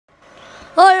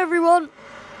Hi everyone,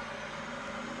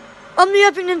 I'm the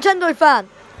Epic Nintendo fan,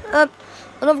 and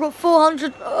I've got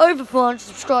over 400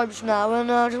 subscribers now,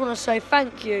 and I just want to say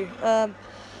thank you.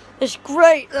 It's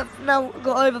great that I've now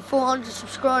got over 400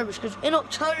 subscribers, because in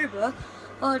October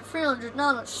I had 300,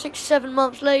 now that's 6-7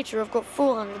 months later I've got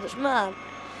 400, that's mad.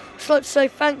 Just like to say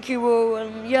thank you all,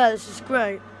 and yeah, this is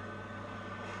great.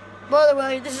 By the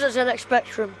way, this is a ZX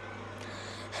Spectrum.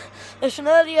 It's an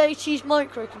early 80s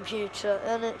microcomputer,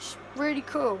 and it's really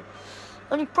cool.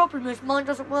 Only problem is mine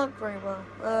doesn't work very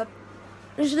well.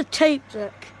 This is the tape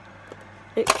deck.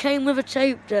 It came with a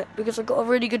tape deck because I got a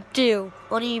really good deal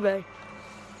on eBay.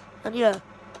 And yeah,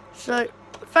 so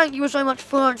thank you so much for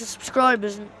 400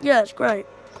 subscribers, and yeah, it's great.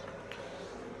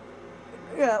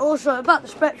 Yeah, also about the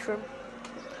Spectrum,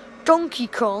 Donkey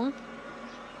Kong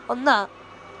on that.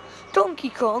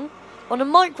 Donkey Kong on a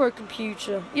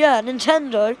microcomputer. Yeah,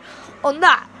 Nintendo on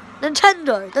that.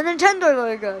 Nintendo, the Nintendo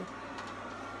logo.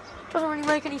 Doesn't really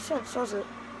make any sense, does it?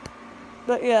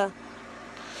 But yeah.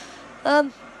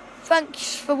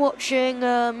 Thanks for watching.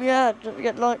 Yeah, don't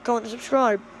forget to like, comment, and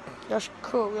subscribe. That's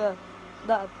cool, yeah.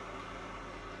 That'd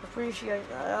appreciate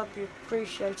that. That'd be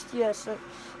appreciated. Yeah, so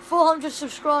 400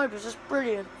 subscribers, that's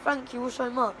brilliant. Thank you all so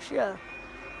much, yeah.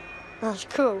 That's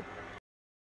cool.